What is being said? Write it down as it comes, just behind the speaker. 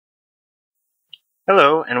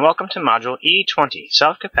Hello, and welcome to Module E20,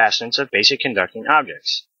 Self-Capacitance of Basic Conducting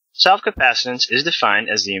Objects. Self-capacitance is defined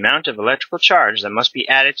as the amount of electrical charge that must be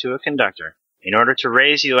added to a conductor in order to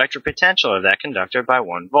raise the electric potential of that conductor by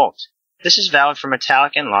 1 volt. This is valid for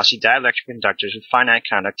metallic and lossy dielectric conductors with finite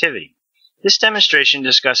conductivity. This demonstration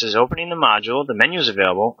discusses opening the module, the menus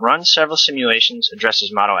available, runs several simulations,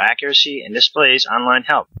 addresses model accuracy, and displays online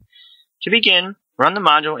help. To begin, run the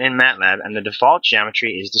module in MATLAB and the default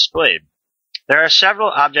geometry is displayed. There are several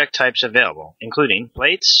object types available, including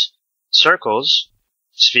plates, circles,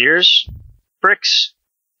 spheres, bricks,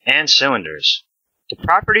 and cylinders. The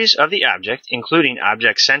properties of the object, including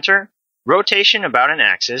object center, rotation about an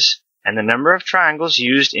axis, and the number of triangles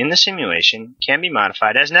used in the simulation, can be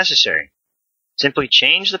modified as necessary. Simply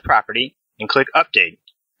change the property and click Update,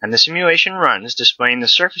 and the simulation runs displaying the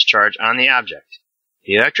surface charge on the object.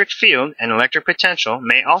 The electric field and electric potential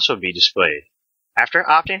may also be displayed. After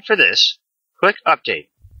opting for this, click Update.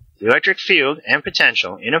 The electric field and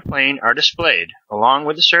potential in a plane are displayed along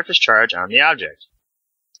with the surface charge on the object.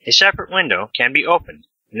 A separate window can be opened,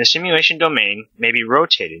 and the simulation domain may be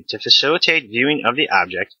rotated to facilitate viewing of the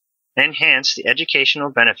object and enhance the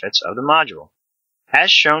educational benefits of the module.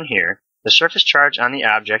 As shown here, the surface charge on the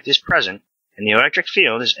object is present, and the electric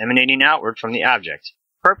field is emanating outward from the object,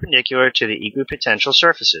 perpendicular to the equipotential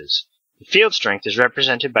surfaces. The field strength is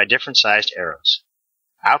represented by different sized arrows.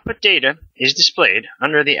 Output data is displayed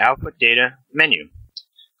under the Output Data menu.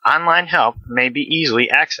 Online help may be easily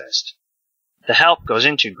accessed. The help goes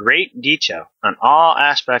into great detail on all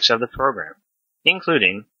aspects of the program,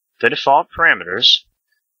 including the default parameters,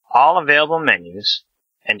 all available menus,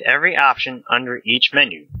 and every option under each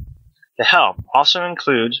menu. The help also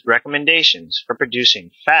includes recommendations for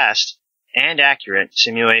producing fast and accurate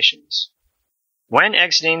simulations. When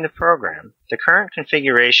exiting the program, the current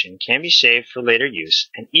configuration can be saved for later use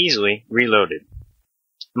and easily reloaded.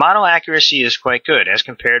 Model accuracy is quite good as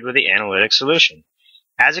compared with the analytic solution.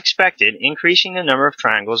 As expected, increasing the number of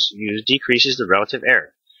triangles used decreases the relative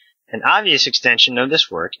error. An obvious extension of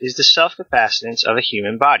this work is the self-capacitance of a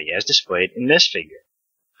human body as displayed in this figure.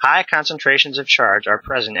 High concentrations of charge are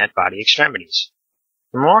present at body extremities.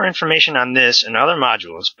 For more information on this and other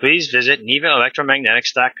modules, please visit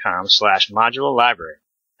nevaelectromagnetics.com/module library.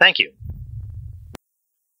 Thank you.